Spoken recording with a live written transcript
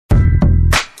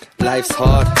Life's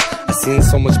hard. I've seen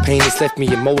so much pain, it's left me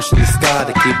emotionally scarred.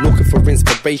 I keep looking for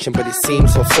inspiration, but it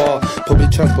seems so far.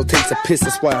 Public transport takes a piss,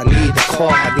 that's why I need a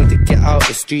car. I need to get out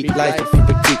the street life, but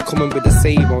people keep coming with the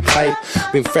same old hype.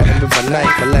 Been threatened with a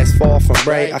knife, my life's far from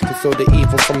right. I can feel the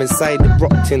evil from inside,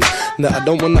 erupting. That I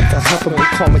don't want that to happen, but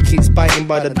karma keeps biting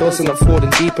by the dozen. I'm falling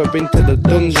deeper into the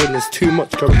dungeon, there's too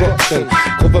much corruption.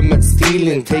 Government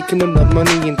stealing, taking on the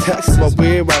money in taxes while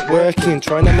we're out working.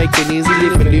 Trying to make an easy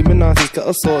living, Illuminati's got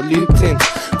us all looped in.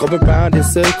 Going round in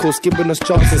circles, giving us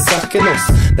jobs and sacking us.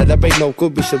 That ain't no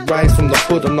good, we should rise from the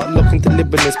hood. I'm not looking to live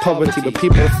in this poverty, but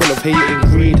people are full of hate and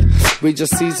greed. We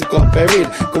just Caesar got buried.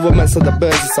 Governments are the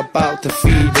birds it's about to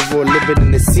feed. We're all living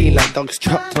in the scene like dogs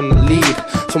trapped on the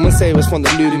lead. Someone say it was from the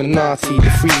Illuminati.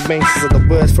 The Freemasons are the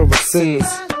words for our sins.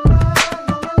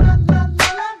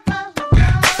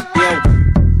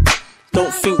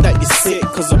 Don't think that you're sick,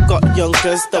 cause I've got young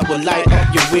girls that will light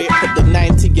up your whip. Put the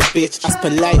 9 to your bitch, ask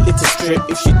politely to strip.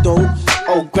 If she don't,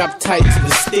 I'll grab tight to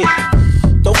the stick.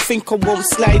 Don't think I won't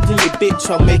slide in your bitch,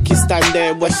 I'll make you stand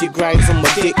there while she grinds on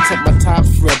my dick. Take my time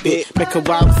for a bit, make her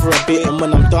wild for a bit. And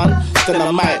when I'm done, then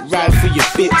I might ride for your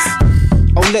bits.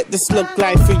 I'll let this look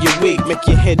glide through your wig, make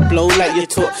your head blow like you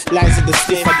took lines of the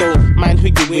stiff. I don't mind who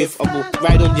you with, I will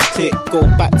ride on your clip. Go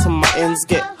back to my ends,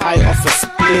 get high off a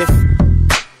spliff.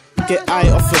 Get high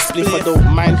off a spliff, I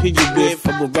don't mind who you with.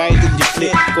 I will ride in your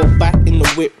clip, go back in the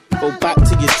whip, go back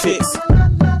to your chicks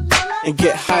and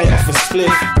get high off a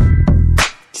spliff.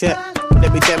 Check,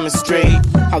 let me demonstrate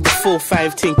how the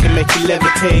 4-5 thing can make you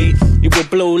levitate. You will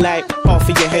blow like half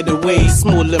of your head away.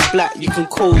 Small and black, you can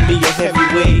call me a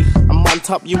heavyweight. I'm on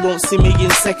top, you won't see me in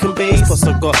second base. Plus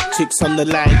I got chicks on the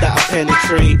line that I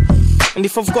penetrate. And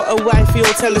if I've got a wife, you'll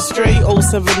tell her straight.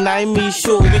 079 me,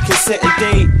 sure we can set a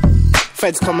date.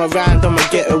 Feds come around, I'ma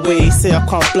get away. Say I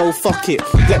can't blow, fuck it,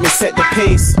 let me set the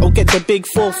pace. I'll get the big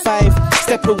 4-5,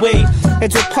 step away.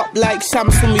 Heads will pop like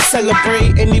shams when we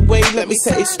celebrate. Anyway, let me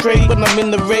set it straight. When I'm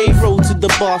in the rave, roll to the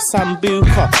bar,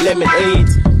 Sambuca, lemonade.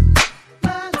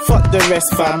 Fuck the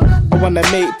rest fam, I wanna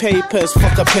make papers,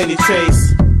 fuck a penny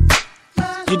trace.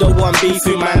 You don't want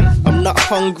beefy man, I'm not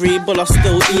hungry but I'll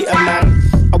still eat a man.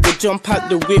 I will jump out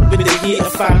the whip with the heater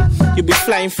fam. You'll be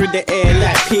flying through the air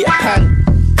like Peter Pan.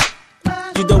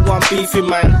 You don't want beefy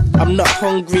man, I'm not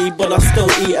hungry but I'll still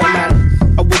eat a man.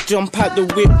 I will jump out the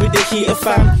whip with the heater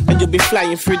fam, and you'll be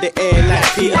flying through the air like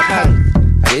Peter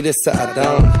Pan. I need to settle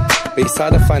down, but it's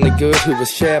hard to find a girl who will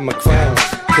share my crown.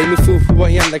 Take me through for I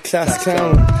am the class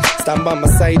clown. Stand by my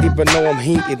side even though I'm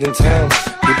heated in town.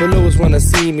 People always wanna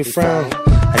see me frown.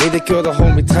 I need a girl to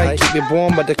hold me tight, keep me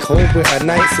warm by the cold winter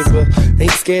nights. So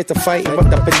ain't scared to fight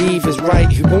what I believe is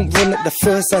right. Who won't run at the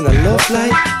first sign of love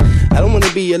like? I don't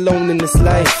wanna be alone in this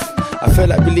life. I feel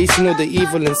like releasing all the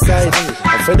evil inside.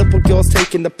 I'm fed up with girls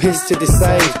taking the piss to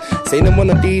decide. Saying I'm one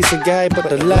of these a guy but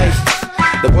the life.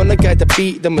 The one that got to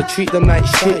beat them and treat them like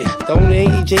shit. The only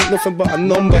age ain't nothing but a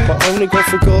number, but only go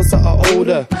for girls that are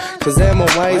older, cause they're more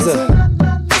wiser.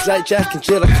 It's like Jack and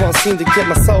Jill, I can't seem to get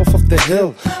myself off the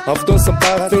hill. I've done some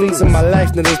bad things in my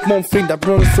life, now there's one thing that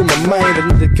runs through my mind.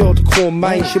 I need a girl to call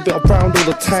mine, she'll be around all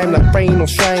the time like rain or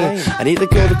shine. I need a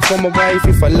girl to call my wife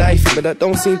if I like it, but that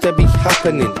don't seem to be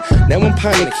happening. Now I'm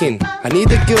panicking, I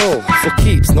need a girl for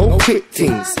keeps, no quick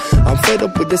things. I'm fed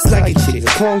up with the slaggy chicks,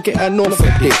 I can't get enough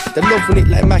of this. They're loving it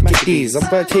like Mac and D's. I'm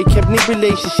gonna take every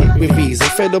relationship with ease. I'm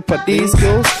fed up of these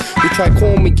girls who try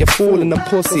call me a fool and a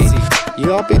pussy.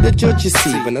 Yeah, I'll be the judge, you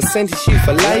see, when I sentence you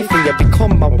for life and you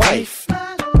become my wife.